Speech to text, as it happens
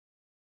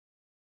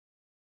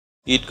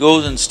It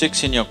goes and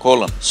sticks in your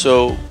colon.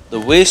 So, the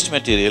waste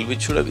material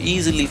which should have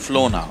easily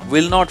flown out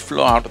will not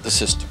flow out of the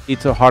system.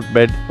 It's a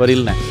hotbed for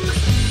illness.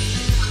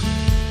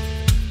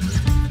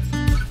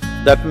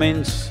 That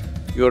means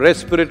your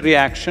respiratory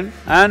action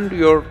and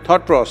your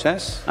thought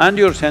process and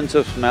your sense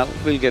of smell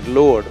will get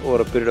lowered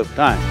over a period of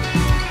time.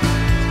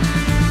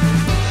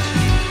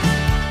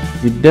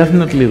 It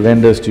definitely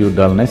renders to you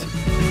dullness.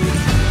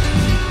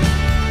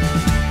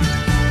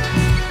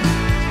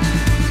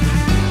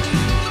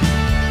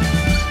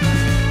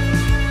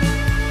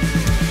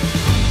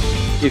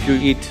 If you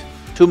eat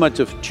too much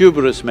of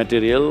tuberous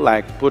material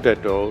like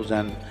potatoes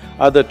and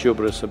other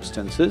tuberous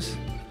substances,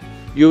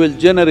 you will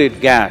generate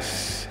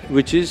gas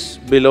which is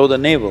below the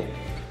navel.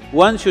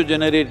 Once you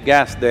generate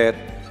gas there,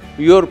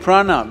 your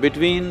prana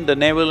between the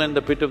navel and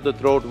the pit of the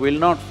throat will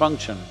not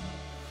function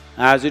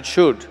as it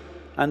should,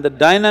 and the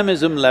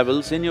dynamism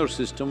levels in your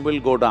system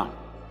will go down.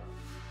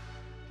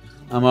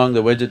 Among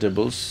the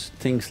vegetables,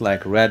 things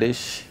like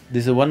radish,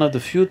 this is one of the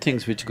few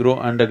things which grow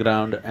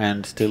underground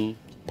and still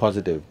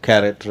positive.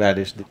 Carrot,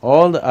 radish,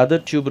 all the other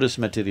tuberous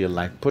material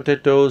like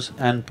potatoes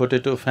and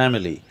potato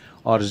family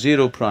are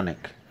zero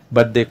pranic,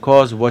 but they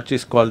cause what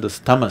is called the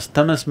stamas.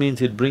 Stamas means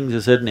it brings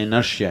a certain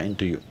inertia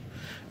into you.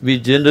 We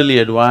generally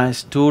advise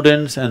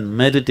students and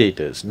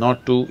meditators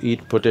not to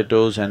eat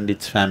potatoes and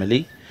its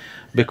family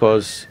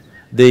because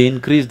they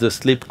increase the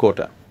sleep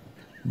quota.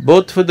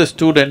 Both for the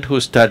student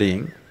who's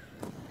studying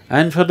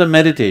and for the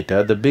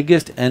meditator, the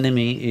biggest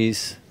enemy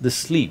is the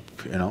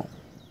sleep, you know.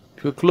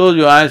 If you close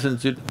your eyes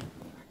and sit,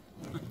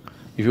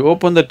 if you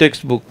open the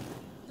textbook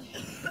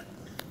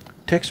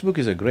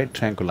is a great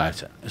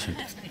tranquilizer, isn't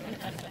it?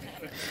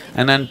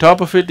 And on top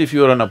of it, if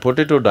you're on a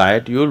potato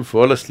diet, you'll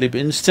fall asleep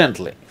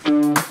instantly.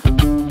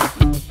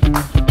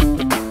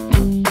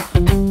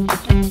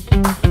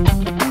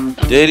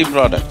 Dairy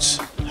products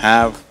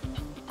have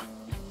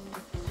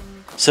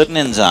certain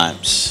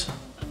enzymes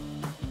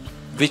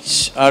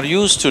which are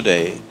used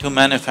today to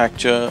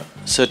manufacture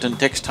certain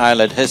textile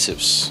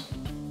adhesives.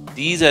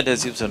 These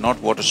adhesives are not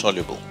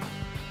water-soluble.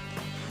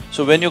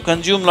 So when you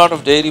consume lot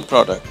of dairy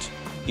product,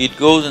 it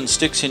goes and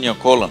sticks in your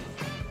colon.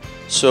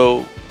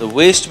 So the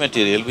waste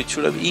material which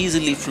should have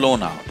easily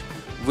flown out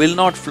will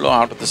not flow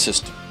out of the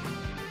system.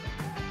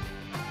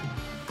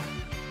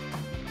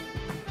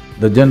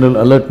 The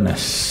general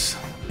alertness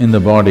in the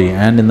body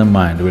and in the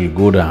mind will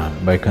go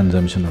down by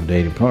consumption of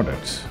dairy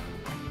products.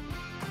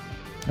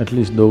 At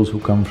least those who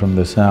come from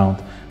the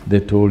south,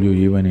 they told you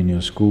even in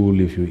your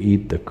school, if you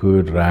eat the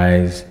curd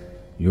rice,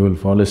 you will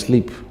fall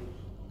asleep.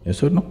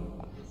 Yes or no?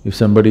 If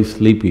somebody is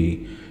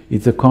sleepy,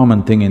 it's a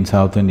common thing in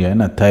South India,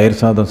 na thair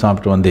sadam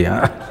saapittu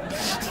vandiya.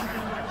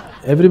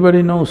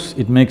 Everybody knows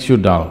it makes you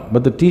dull,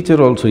 but the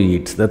teacher also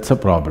eats, that's a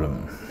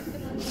problem.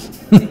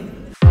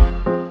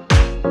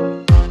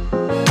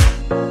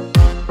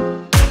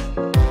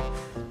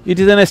 It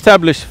is an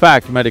established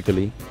fact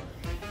medically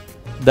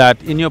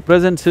that in your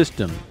present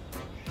system,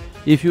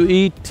 if you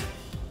eat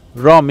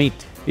raw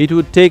meat, it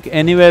would take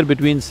anywhere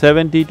between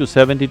 70 to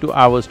 72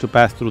 hours to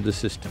pass through the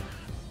system.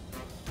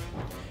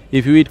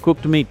 If you eat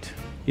cooked meat,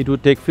 it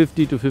would take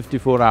 50 to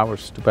 54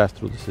 hours to pass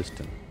through the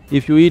system.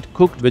 If you eat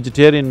cooked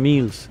vegetarian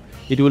meals,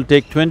 it will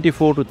take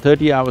 24 to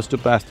 30 hours to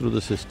pass through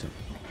the system.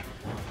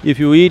 If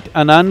you eat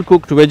an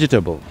uncooked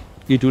vegetable,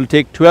 it will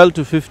take 12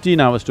 to 15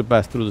 hours to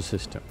pass through the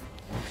system.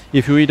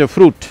 If you eat a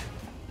fruit,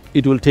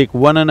 it will take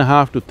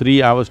 1.5 to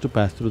 3 hours to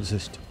pass through the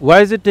system.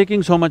 Why is it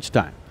taking so much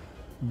time?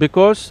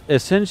 Because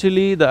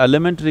essentially the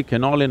alimentary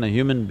canal in a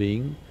human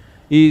being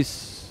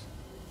is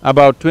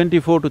about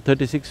 24 to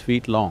 36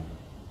 feet long,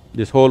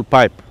 this whole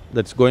pipe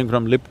that's going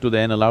from lip to the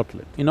anal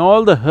outlet. In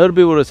all the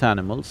herbivorous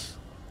animals,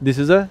 this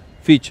is a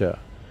feature,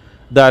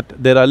 that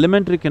their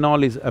alimentary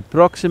canal is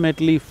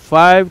approximately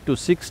 5 to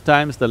 6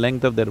 times the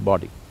length of their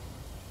body.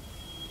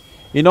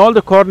 In all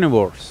the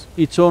carnivores,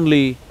 it's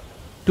only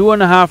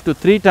 2.5 to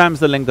 3 times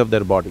the length of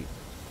their body.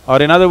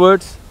 Or in other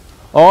words,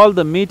 all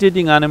the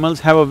meat-eating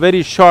animals have a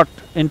very short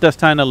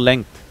intestinal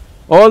length.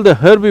 All the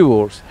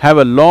herbivores have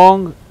a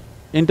long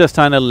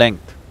intestinal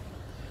length.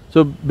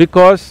 So,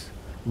 because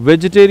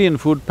vegetarian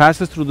food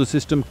passes through the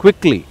system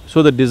quickly,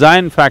 so the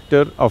design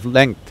factor of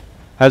length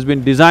has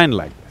been designed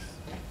like this.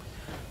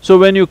 So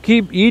when you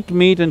eat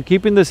meat and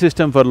keep in the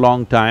system for a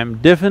long time,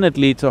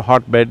 definitely it's a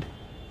hotbed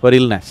for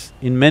illness.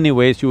 In many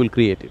ways you will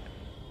create it.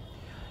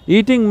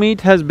 Eating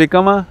meat has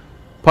become a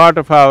part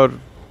of our,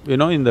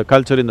 in the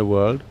culture in the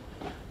world,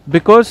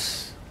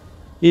 because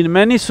in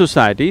many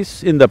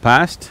societies in the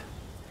past,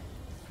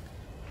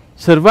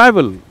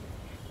 survival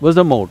was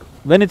the mode.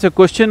 When it's a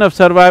question of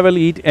survival,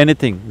 eat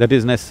anything that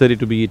is necessary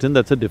to be eaten,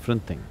 that's a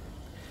different thing.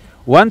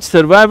 Once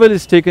survival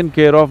is taken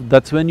care of,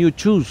 that's when you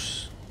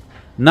choose.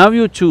 Now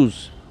you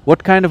choose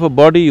what kind of a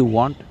body you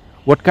want,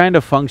 what kind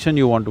of function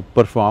you want to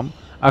perform,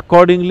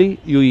 accordingly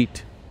you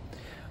eat.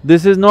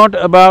 This is not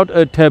about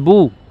a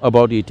taboo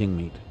about eating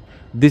meat.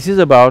 This is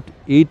about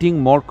eating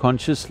more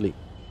consciously.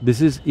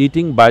 This is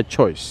eating by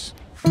choice.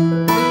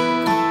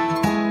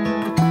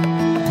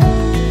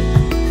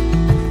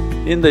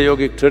 In the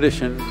yogic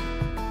tradition,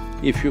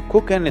 if you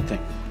cook anything,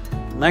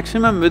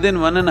 Maximum within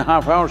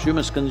 1.5 hours you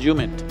must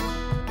consume it.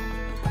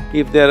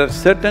 If there are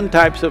certain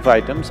types of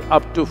items,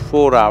 up to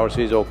 4 hours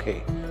is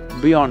okay.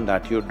 Beyond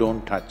that, you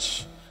don't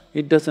touch.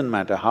 It doesn't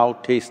matter how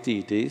tasty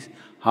it is,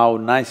 how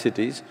nice it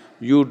is,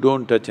 you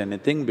don't touch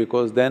anything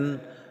because then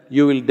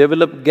you will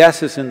develop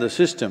gases in the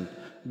system.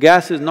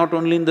 Gas is not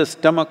only in the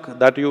stomach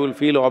that you will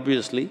feel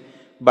obviously,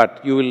 but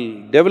you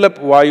will develop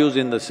vayus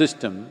in the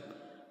system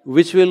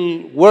which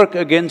will work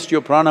against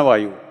your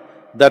pranavayu.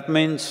 That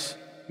means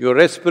your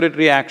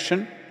respiratory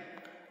action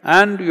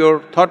and your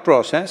thought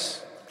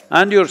process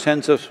and your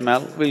sense of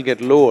smell will get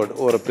lowered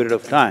over a period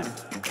of time.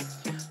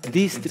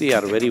 These three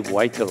are very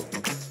vital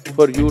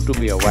for you to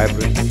be a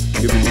vibrant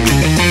human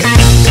being.